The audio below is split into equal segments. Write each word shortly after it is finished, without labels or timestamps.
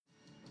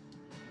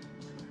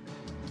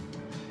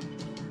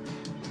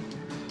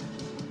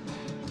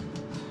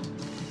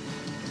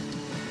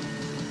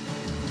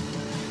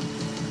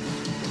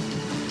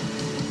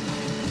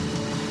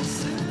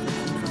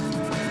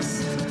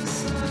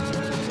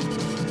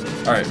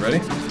All right, ready?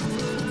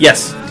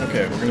 Yes.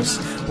 Okay,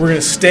 we're gonna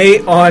stay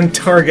on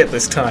target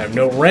this time.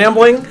 No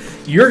rambling.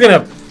 You're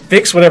gonna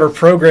fix whatever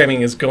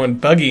programming is going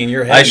buggy in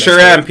your head. I sure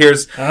am,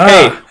 Piers.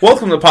 Hey,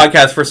 welcome to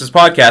Podcast versus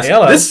Podcast.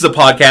 Hello. This is a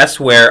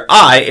podcast where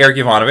I, Eric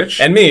Ivanovich,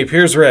 And me,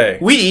 Piers Ray.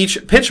 we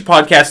each pitch a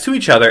podcast to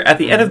each other. At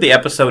the end of the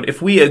episode,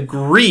 if we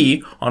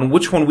agree on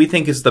which one we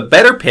think is the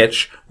better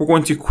pitch, we're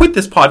going to quit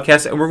this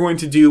podcast and we're going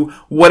to do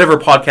whatever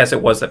podcast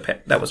it was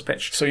that was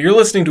pitched. So you're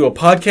listening to a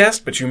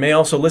podcast, but you may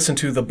also listen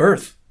to the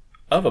birth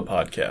of a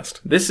podcast.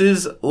 This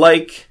is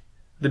like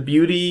the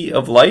beauty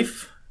of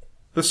life,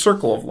 the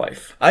circle of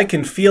life. I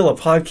can feel a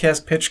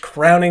podcast pitch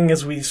crowning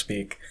as we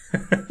speak.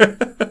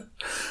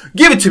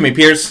 Give it to me,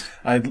 Piers.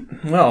 I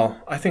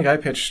think I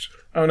pitched...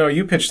 Oh, no,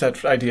 you pitched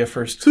that idea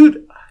first.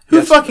 Who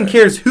Yes. fucking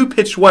cares who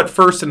pitched what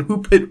first and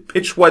who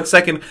pitched what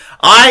second?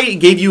 I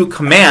gave you a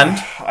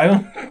command. I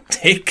don't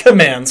take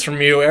commands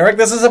from you, Eric.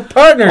 This is a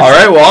partnership. All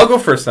right, well, I'll go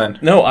first then.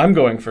 No, I'm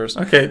going first.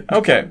 Okay.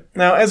 Okay.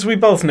 Now, as we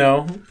both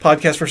know,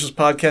 Podcast versus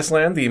Podcast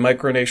Land, the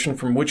micronation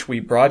from which we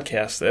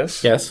broadcast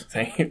this, Yes.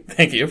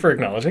 thank you for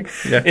acknowledging,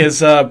 Yeah.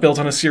 is built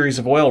on a series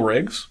of oil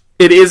rigs.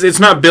 It is. It's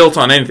not built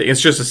on anything.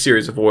 It's just a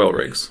series of oil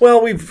rigs.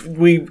 Well, we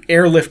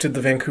airlifted the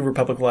Vancouver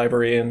Public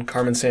Library in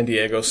Carmen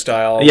Sandiego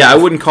style. Yeah, I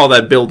wouldn't call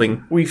that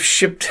building. We've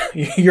shipped...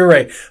 You're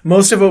right.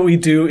 Most of what we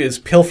do is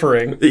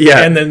pilfering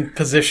and then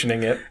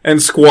positioning it.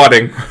 And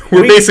squatting.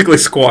 We're basically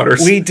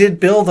squatters. We did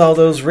build all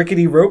those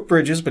rickety rope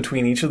bridges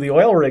between each of the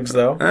oil rigs,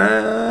 though.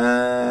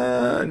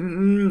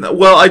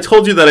 Well, I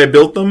told you that I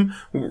built them.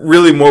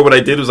 Really, more what I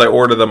did was I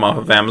ordered them off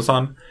of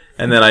Amazon,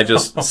 and then I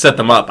just set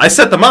them up. I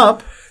set them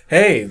up.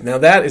 Hey, now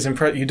that is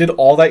impressive. You did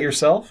all that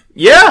yourself?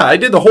 Yeah, I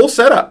did the whole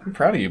setup. I'm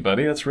proud of you,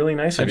 buddy. That's really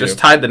nice of I you. just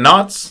tied the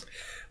knots.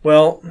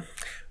 Well,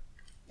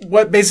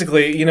 what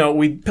basically,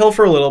 we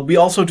pilfer a little. We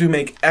also do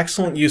make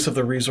excellent use of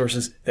the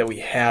resources that we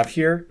have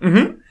here.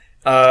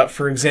 Mm-hmm.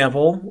 For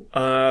example,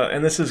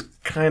 and this is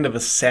kind of a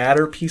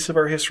sadder piece of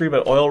our history,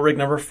 but oil rig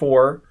number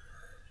 4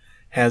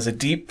 has a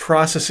deep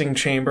processing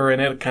chamber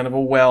in it, kind of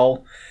a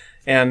well.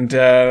 And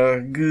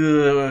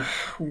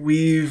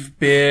we've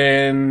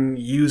been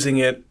using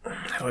it,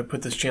 how do I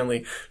put this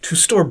gently, to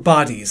store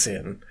bodies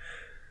in.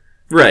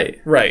 Right.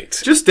 Right.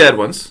 Just dead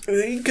ones.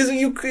 Because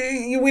we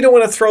don't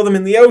want to throw them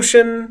in the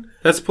ocean.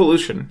 That's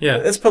pollution. Yeah.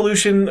 That's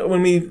pollution.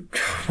 When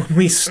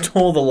we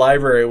stole the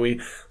library,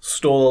 we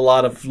stole a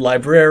lot of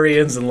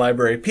librarians and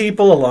library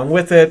people along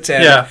with it.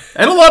 And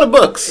and a lot of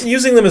books.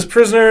 Using them as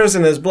prisoners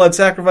and as blood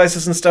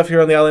sacrifices and stuff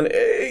here on the island,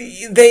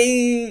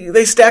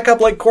 they stack up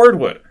like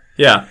cordwood.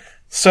 Yeah.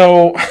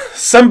 So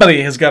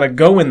somebody has got to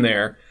go in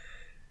there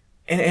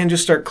and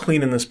just start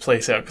cleaning this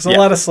place out. Because a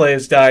lot of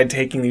slaves died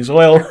taking these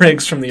oil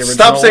rigs from the original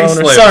Stop saying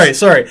owners. slaves.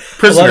 Sorry.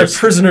 Prisoners. A lot of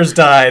prisoners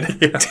died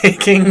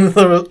taking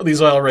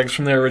these oil rigs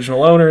from their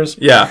original owners.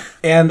 Yeah.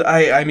 And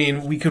I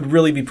mean, we could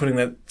really be putting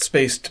that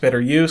space to better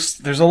use.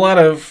 There's a lot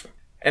of...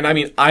 And I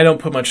mean, I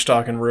don't put much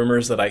stock in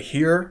rumors that I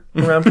hear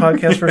around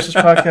Podcast versus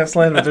Podcast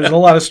Land, but there's a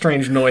lot of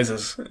strange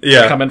noises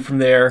coming from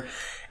there.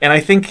 And I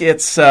think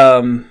it's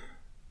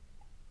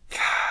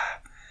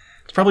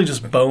probably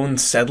just bone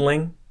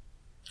settling.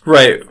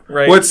 Right.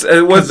 Right. What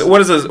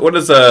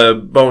does a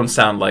bone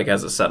sound like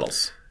as it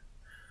settles?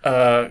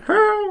 Yeah,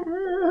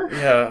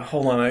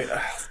 hold on.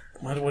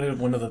 What did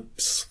one of the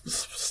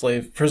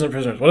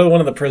prisoners? What did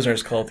one of the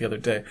prisoners call it the other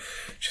day?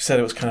 She said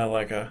it was kind of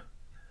like a.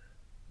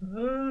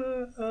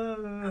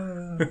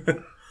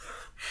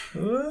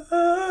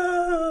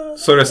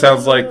 Sort of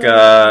sounds like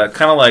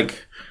kind of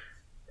like.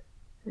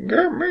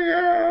 Get me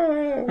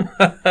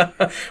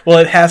out. Well,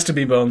 it has to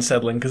be bone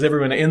settling because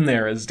everyone in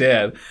there is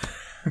dead.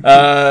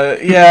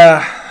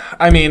 Yeah,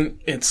 I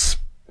mean, it's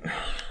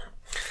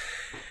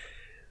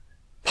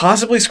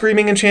possibly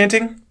screaming and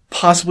chanting,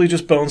 possibly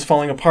just bones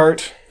falling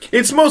apart.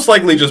 It's most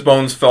likely just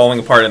bones falling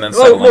apart and then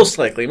settling. Most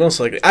likely.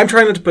 I'm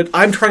trying not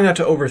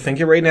to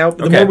overthink it right now.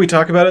 The more we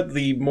talk about it,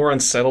 the more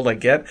unsettled I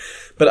get.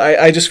 But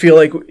I just feel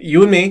like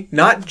you and me,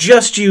 not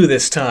just you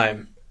this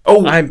time.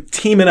 Oh, I'm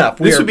teaming up.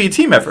 This would be a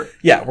team effort.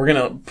 Yeah, we're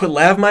gonna put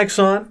lav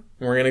mics on.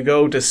 And we're gonna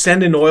go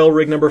descend in oil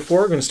rig number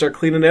 4. We're gonna start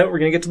cleaning out. We're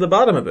gonna get to the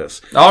bottom of this.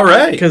 All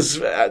right, because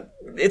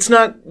it's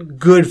not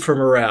good for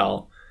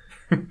morale.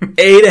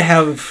 To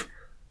have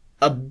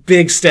a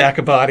big stack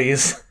of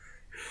bodies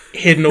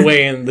hidden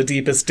away in the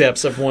deepest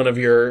depths of one of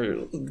your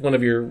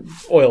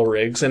oil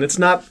rigs, and it's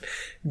not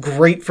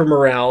great for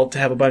morale to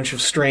have a bunch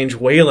of strange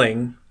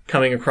wailing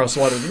coming across the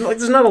water. Like,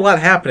 there's not a lot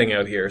happening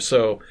out here,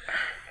 so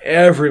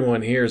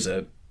everyone hears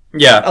it.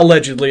 Yeah.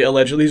 Allegedly.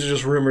 These are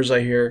just rumors I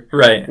hear.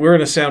 Right. We're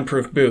in a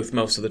soundproof booth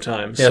most of the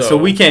time. Yeah, so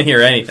we can't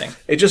hear anything.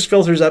 It just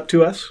filters up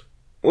to us.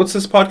 What's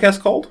this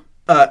podcast called?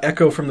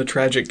 Echo from the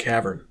Tragic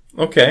Cavern.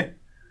 Okay.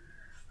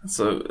 It's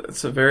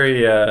a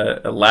very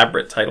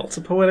elaborate title. It's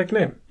a poetic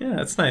name. Yeah,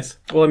 it's nice.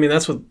 Well, I mean,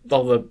 that's what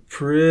all the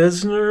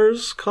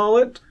prisoners call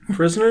it.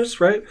 Prisoners,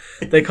 right?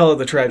 They call it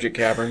the Tragic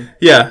Cavern.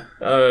 Yeah.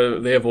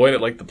 They avoid it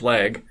like the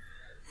plague.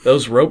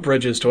 Those rope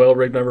bridges to oil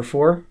rig number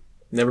 4,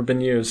 never been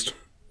used.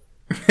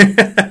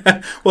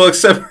 Well,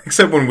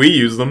 except when we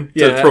use them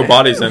to throw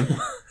bodies in.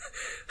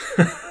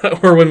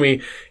 Or when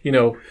we,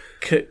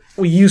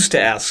 we used to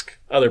ask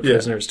other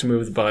prisoners to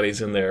move the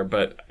bodies in there,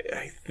 but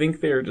I think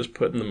they're just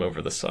putting them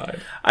over the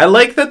side. I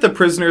like that the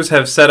prisoners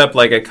have set up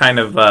like a kind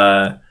of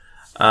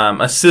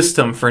a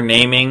system for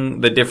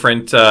naming the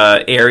different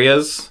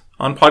areas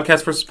on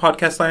Podcast versus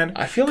Podcast Land.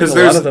 I feel like a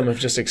lot of them have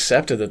just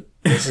accepted that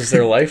this is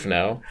their life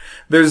now.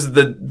 There's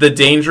the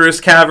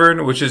Dangerous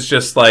Cavern, which is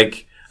just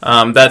like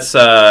that's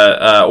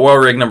oil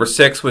rig number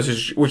 6, which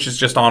is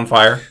just on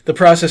fire. The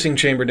processing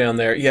chamber down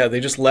there, yeah, they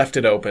just left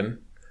it open.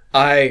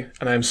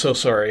 I'm so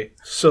sorry,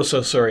 so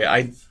sorry.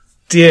 I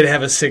did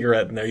have a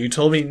cigarette in there. You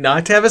told me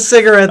not to have a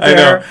cigarette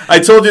there. I know. I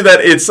told you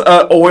that it's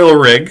an oil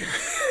rig.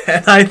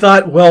 And I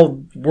thought,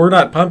 well, we're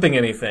not pumping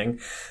anything,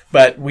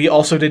 but we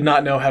also did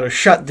not know how to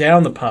shut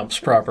down the pumps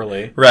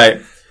properly.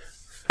 Right.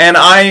 And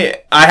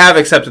I have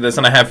accepted this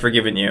and I have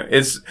forgiven you.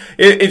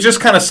 It just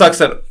kind of sucks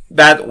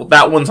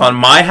that one's on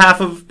my half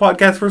of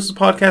Podcast versus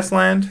Podcast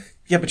Land.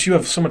 Yeah, but you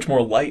have so much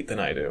more light than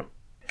I do.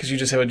 Because you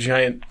just have a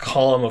giant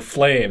column of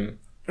flame.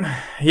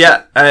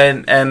 Yeah,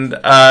 and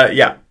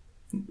yeah.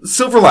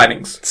 Silver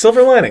linings.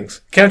 Silver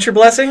linings. Count your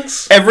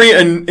blessings. Every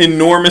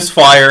enormous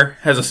fire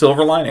has a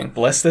silver lining.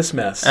 Bless this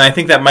mess. And I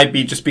think that might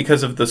be just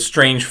because of the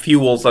strange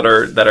fuels that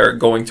are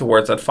going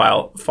towards that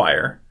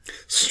fire.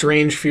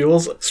 Strange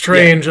fuels?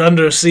 Strange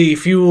undersea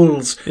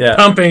fuels. Yeah.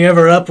 Pumping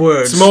ever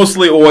upwards. It's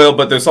mostly oil,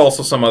 but there's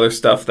also some other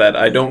stuff that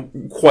I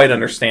don't quite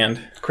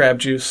understand. Crab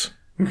juice.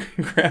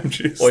 Crab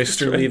juice.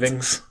 Oyster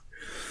leavings.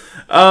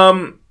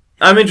 I'm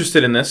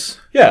interested in this.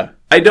 Yeah.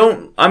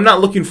 I'm not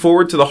looking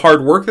forward to the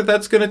hard work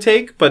that's going to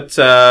take, but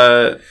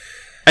I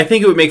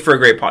think it would make for a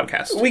great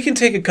podcast. We can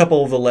take a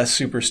couple of the less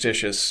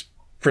superstitious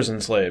prisoner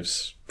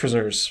slaves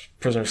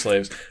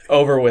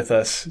over with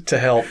us to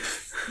help,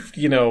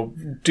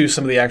 do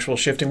some of the actual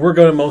shifting. We're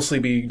going to mostly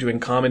be doing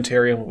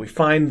commentary on what we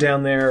find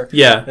down there.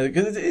 Yeah.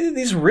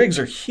 These rigs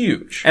are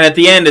huge. And at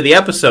the end of the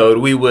episode,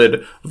 we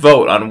would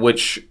vote on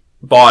which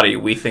body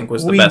we think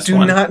was the best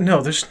one. We do not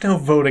know. There's no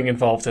voting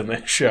involved in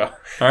this show.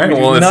 All right,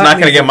 well, it's not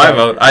going to get my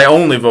vote. I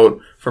only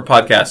vote for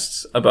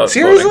podcasts about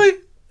Seriously? voting.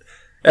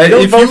 You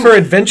don't vote for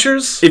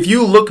adventures? If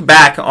you look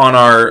back on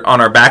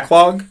our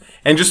backlog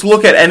and just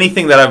look at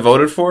anything that I've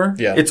voted for,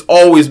 it's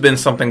always been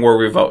something where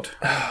we vote.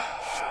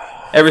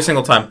 Every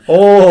single time.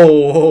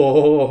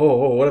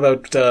 What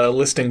about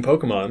listing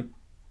Pokemon?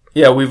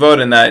 Yeah, we vote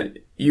in that.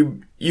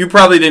 You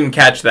probably didn't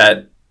catch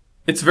that.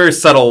 It's a very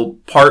subtle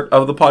part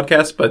of the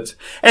podcast, but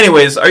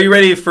anyways, are you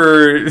ready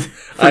for me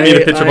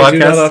to pitch a podcast? I do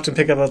not often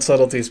pick up on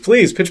subtleties.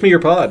 Please, pitch me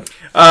your pod.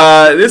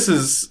 This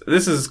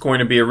is going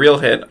to be a real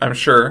hit, I'm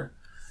sure.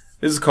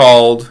 This is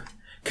called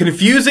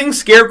Confusing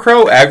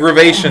Scarecrow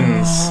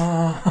Aggravations.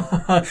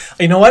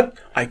 You know what?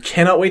 I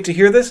cannot wait to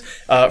hear this.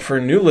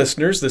 For new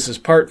listeners, this is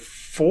part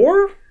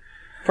 4?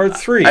 Part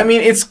 3. I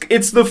mean, it's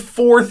the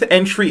 4th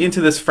entry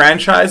into this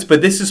franchise,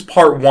 but this is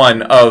part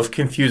 1 of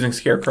Confusing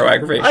Scarecrow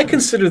Aggravation. I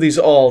consider these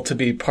all to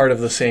be part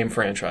of the same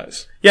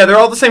franchise. Yeah, they're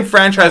all the same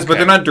franchise, but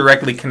they're not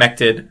directly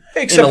connected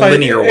in a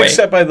linear way.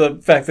 Except by the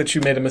fact that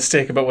you made a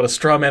mistake about what a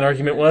straw man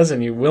argument was,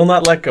 and you will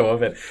not let go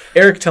of it.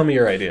 Eric, tell me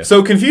your idea.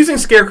 So, Confusing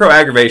Scarecrow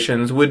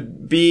Aggravations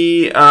would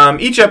be,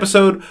 each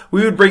episode,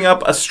 we would bring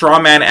up a straw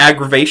man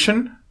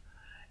aggravation,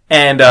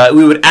 and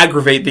we would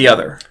aggravate the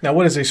other. Now,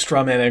 what is a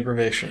straw man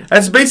aggravation?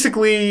 That's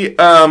basically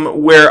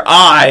where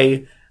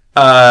I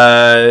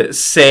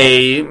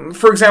say,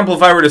 for example,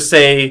 if I were to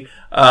say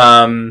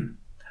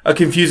a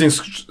confusing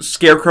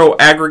scarecrow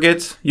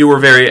aggregate, you were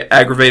very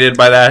aggravated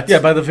by that. Yeah,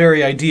 by the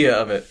very idea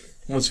of it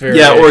was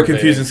very or a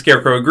confusing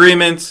scarecrow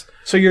agreement.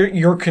 So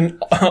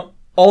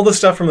all the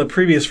stuff from the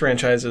previous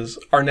franchises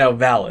are now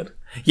valid.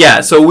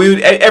 Yeah, so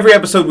every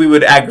episode we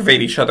would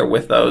aggravate each other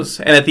with those,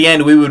 and at the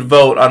end we would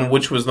vote on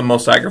which was the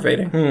most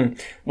aggravating.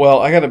 Well,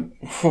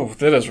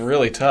 that is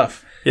really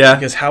tough. Yeah.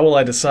 Because how will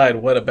I decide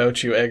what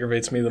about you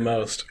aggravates me the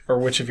most, or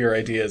which of your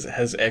ideas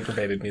has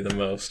aggravated me the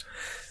most?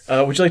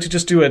 Would you like to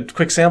just do a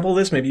quick sample of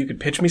this? Maybe you could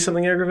pitch me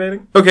something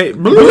aggravating? Okay.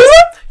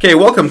 Okay,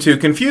 welcome to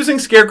Confusing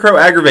Scarecrow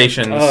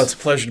Aggravations. Oh, it's a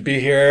pleasure to be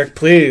here, Eric.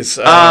 Please,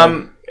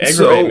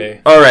 aggravate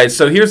me. All right,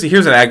 so here's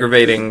an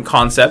aggravating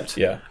concept.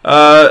 Yeah.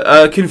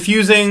 A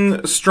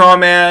confusing straw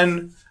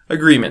man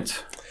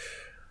agreement.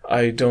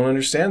 I don't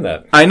understand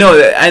that. I know,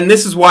 and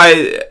this is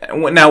why.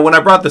 Now, when I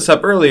brought this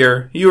up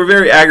earlier, you were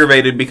very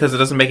aggravated because it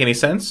doesn't make any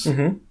sense.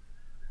 Mm-hmm.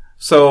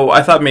 So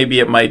I thought maybe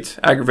it might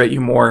aggravate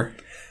you more.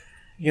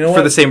 You know what?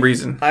 For the same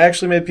reason. I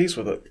actually made peace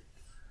with it.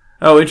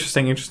 Oh,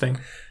 interesting.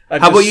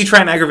 How about you try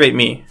and aggravate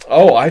me?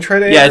 Oh, I try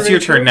to aggravate Yeah, it's your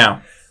turn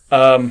now.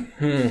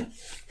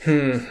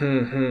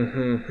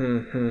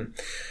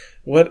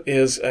 What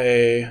is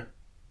a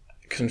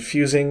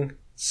confusing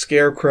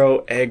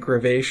scarecrow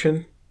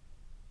aggravation?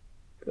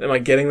 Am I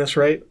getting this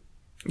right?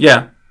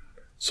 Yeah.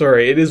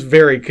 Sorry, it is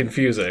very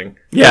confusing.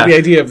 Yeah. The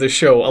idea of the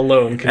show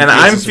alone confuses And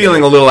I'm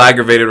feeling a little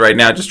aggravated right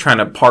now just trying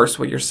to parse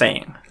what you're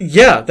saying.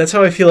 Yeah, that's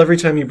how I feel every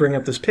time you bring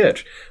up this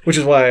pitch. Which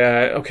is why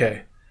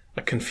a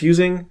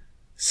confusing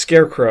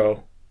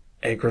scarecrow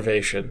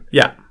aggravation.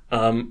 Yeah.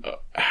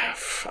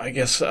 I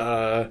guess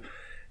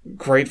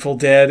Grateful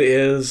Dead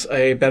is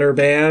a better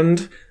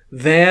band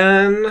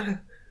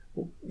than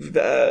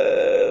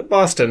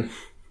Boston.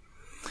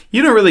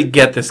 You don't really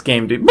get this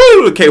game, dude.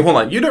 Woo! Okay, hold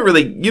on. You don't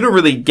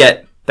really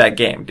get that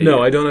game, dude.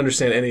 No, I don't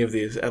understand any of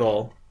these at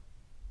all.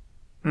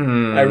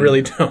 I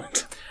really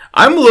don't.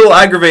 I'm a little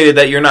aggravated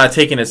that you're not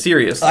taking it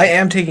seriously. I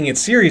am taking it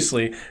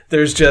seriously.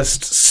 There's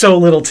just so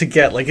little to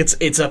get. Like,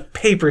 it's a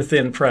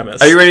paper-thin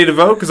premise. Are you ready to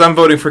vote? Because I'm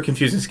voting for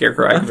Confusing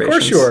Scarecrow Aggravations. Of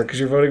course you are, because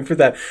you're voting for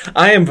that.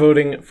 I am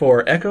voting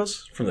for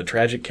Echoes from the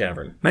Tragic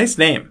Cavern. Nice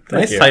name.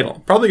 Nice you.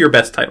 title. Probably your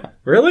best title.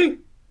 Really?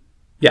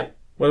 Yeah.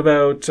 What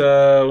about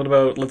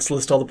Let's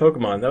List All the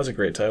Pokemon? That was a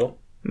great title.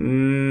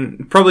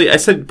 I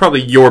said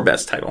probably your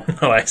best title.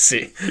 Oh, I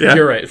see. Yeah.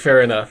 You're right.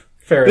 Fair enough.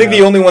 I think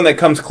the only one that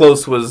comes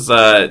close was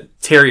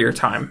Terrier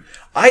Time.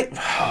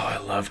 I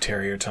love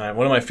Terrier Time.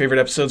 One of my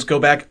favorite episodes. Go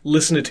back,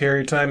 listen to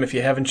Terrier Time if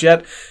you haven't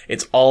yet.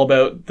 It's all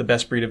about the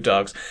best breed of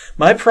dogs.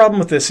 My problem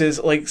with this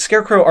is, like,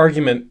 Scarecrow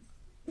argument,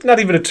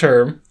 not even a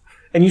term,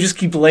 and you just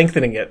keep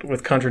lengthening it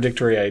with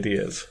contradictory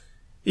ideas.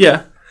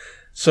 Yeah.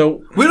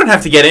 So We don't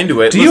have to get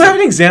into it. do you have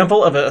an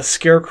example of a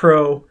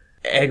Scarecrow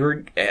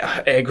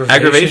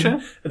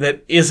aggravation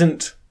that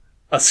isn't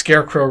a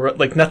Scarecrow,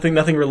 like nothing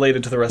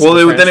related to the rest of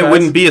the franchise? Then it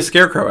wouldn't be a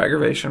Scarecrow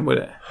aggravation, would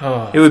it?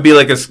 Oh. It would be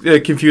like a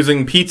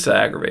confusing pizza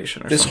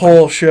aggravation or This something.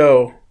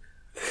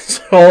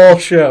 whole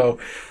show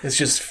is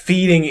just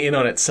feeding in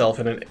on itself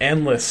in an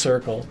endless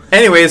circle.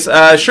 Anyways,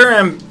 sure,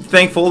 I'm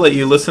thankful that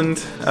you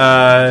listened.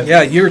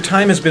 Yeah, your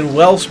time has been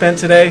well spent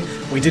today.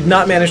 We did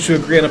not manage to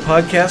agree on a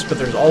podcast, but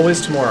there's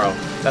always tomorrow.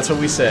 That's what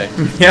we say.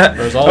 Yeah.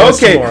 There's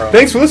always okay, tomorrow.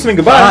 thanks for listening.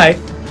 Goodbye. Bye.